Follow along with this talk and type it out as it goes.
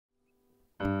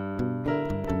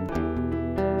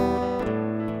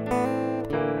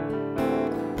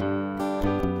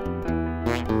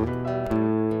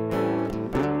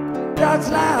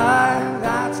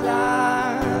that's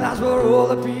life, that's what all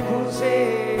the people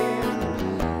say.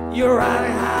 You're right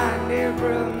behind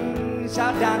every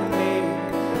shot down in me,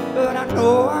 but I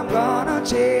know I'm gonna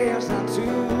chase that too.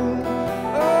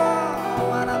 Oh,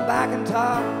 when I'm back in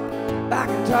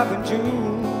top in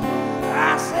June,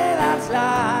 I say that's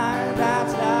life,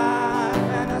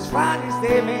 and as fine as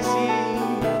they may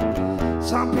seem,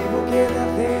 some people get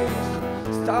their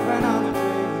things stopping on the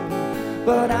train,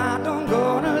 but I don't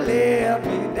gonna let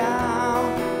me down,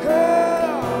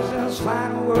 'cause this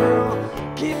fine world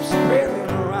keeps spinning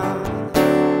around.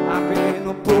 I've been in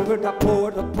a pulpit, a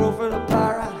poet, a prophet, a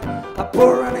pirate, a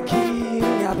poor and a king.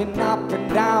 I've been up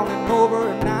and down and over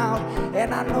and out,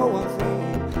 and I know one thing.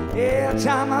 Every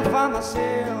time I find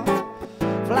myself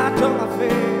flat on my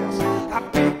face, I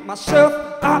pick myself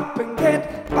up and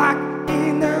get back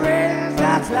in the race.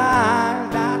 That's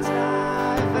life,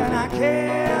 and I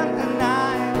can't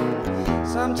deny it.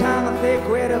 Sometimes I think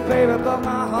greater, baby, but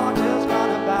my heart just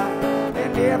gonna bite.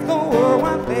 And if the world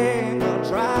one thing will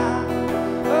try,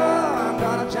 oh, I'm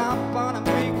gonna jump on a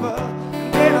big bird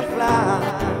and then I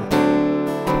fly.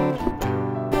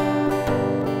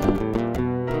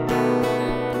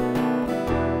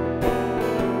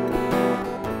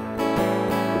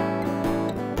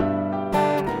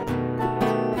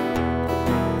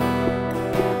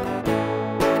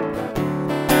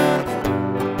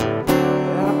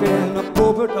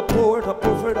 A poet, a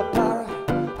prophet, a pirate,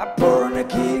 a poor and a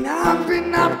king. I've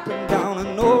been up and down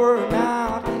and over and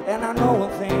out, and I know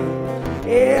one thing.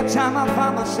 Every time I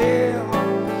find myself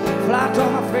flat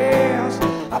on my face,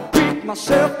 I pick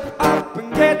myself up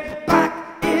and get back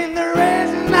in the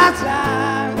race. And that's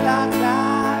life,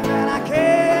 and I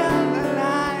can't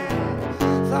deny it.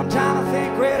 Sometimes I think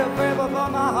greater favor, but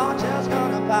my heart just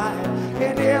gonna bite.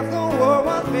 And if the world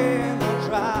was there to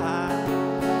try,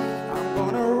 I'm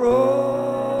gonna roll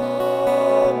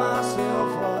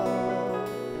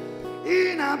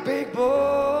in a big boat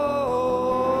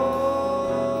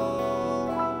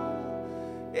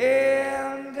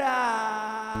and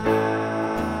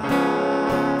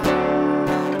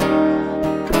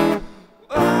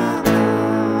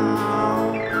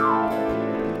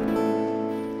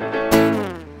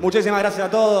Muchísimas gracias a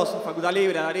todos, Facultad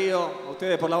Libre, a Darío, a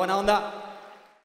ustedes por la buena onda.